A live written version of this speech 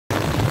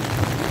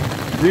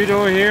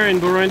Budo here in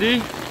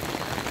Burundi.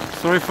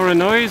 Sorry for the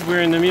noise,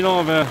 we're in the middle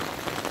of a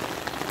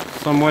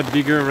somewhat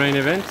bigger rain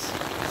event.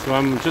 So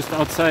I'm just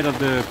outside of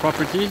the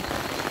property.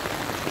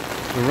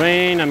 The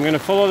rain, I'm gonna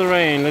follow the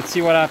rain, let's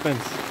see what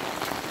happens.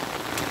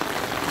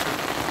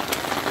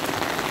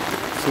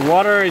 So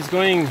water is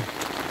going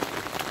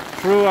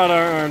through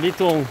our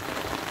little,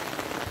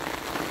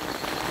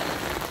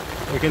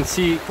 we can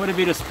see quite a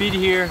bit of speed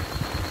here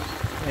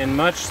and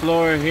much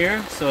slower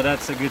here, so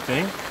that's a good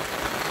thing.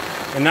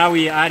 And now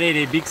we added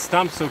a big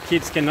stump so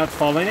kids cannot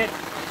fall in it.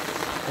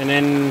 And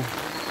then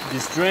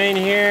this drain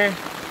here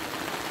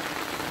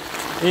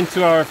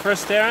into our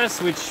first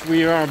terrace, which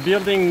we are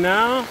building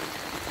now.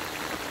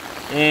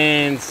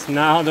 And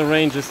now the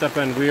rain just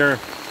happened. We are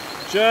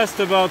just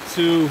about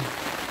to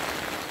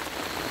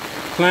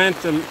plant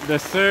the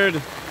third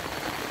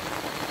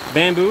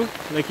bamboo,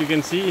 like you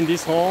can see in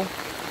this hole.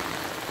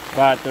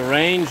 But the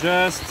rain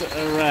just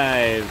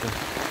arrived.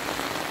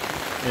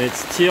 And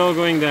it's still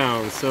going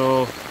down.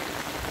 So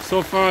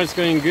far it's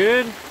going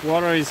good.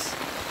 Water is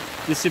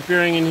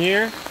disappearing in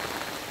here.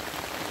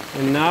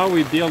 And now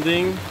we're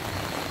building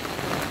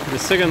the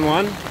second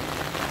one.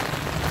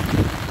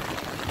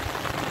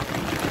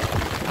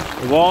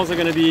 The walls are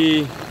going to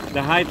be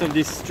the height of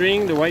this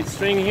string, the white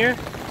string here.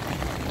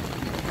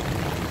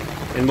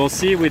 And we'll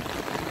see with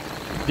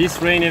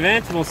this rain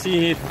event, we'll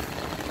see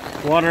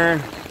if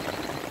water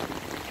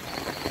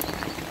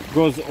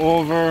goes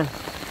over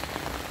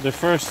the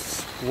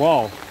first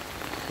wall.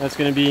 That's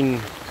going to be in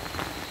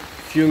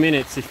a few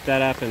minutes if that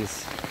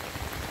happens.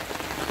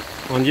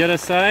 On the other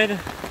side,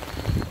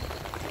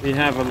 we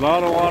have a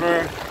lot of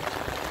water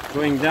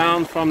going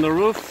down from the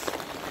roof.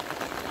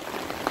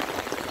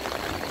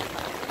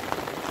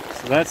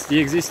 So that's the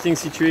existing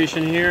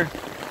situation here.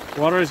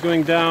 Water is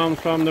going down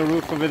from the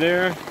roof over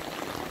there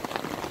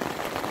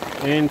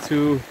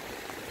into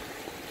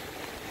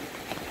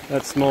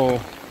that small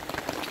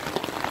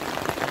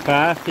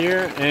path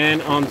here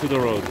and onto the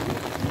road.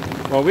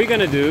 What we're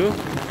gonna do,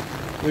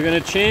 we're gonna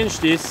change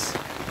this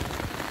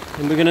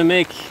and we're gonna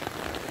make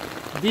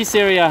this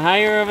area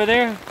higher over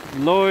there,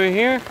 lower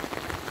here.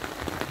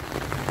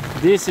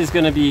 This is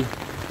gonna be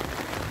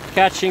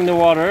catching the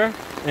water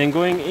and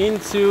going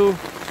into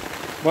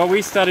what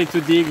we started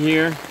to dig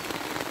here.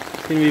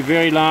 It's gonna be a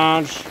very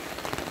large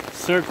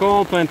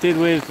circle planted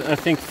with, I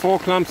think, 4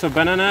 clumps of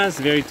bananas,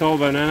 very tall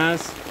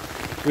bananas,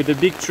 with a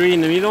big tree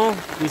in the middle.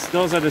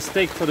 Those are the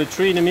stakes for the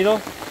tree in the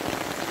middle,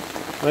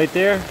 right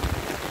there.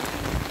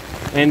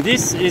 And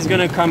this is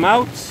gonna come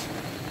out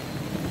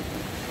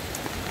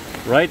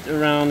right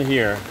around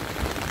here.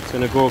 It's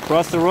gonna go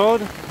across the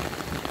road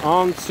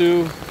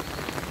onto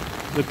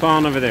the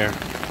pond over there.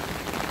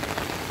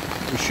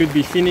 We should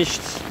be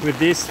finished with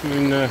this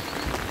in a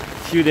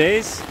few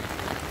days.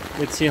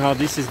 Let's see how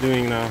this is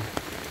doing now.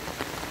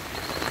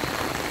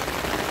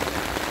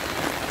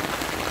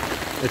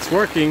 It's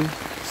working,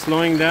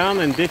 slowing down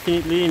and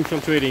definitely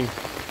infiltrating.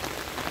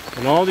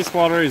 And all this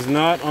water is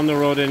not on the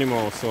road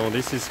anymore, so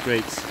this is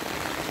great.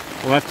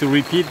 We'll have to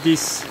repeat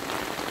this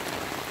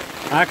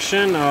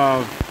action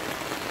of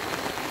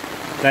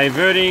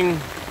diverting,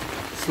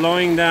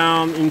 slowing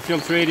down,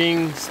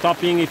 infiltrating,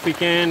 stopping if we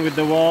can with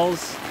the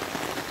walls,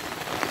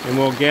 and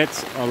we'll get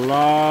a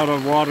lot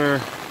of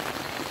water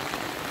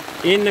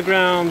in the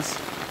ground,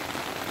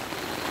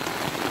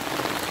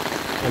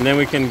 and then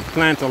we can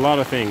plant a lot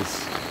of things.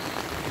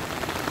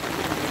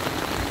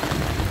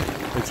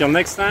 Until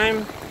next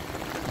time,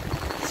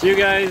 see you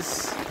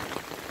guys.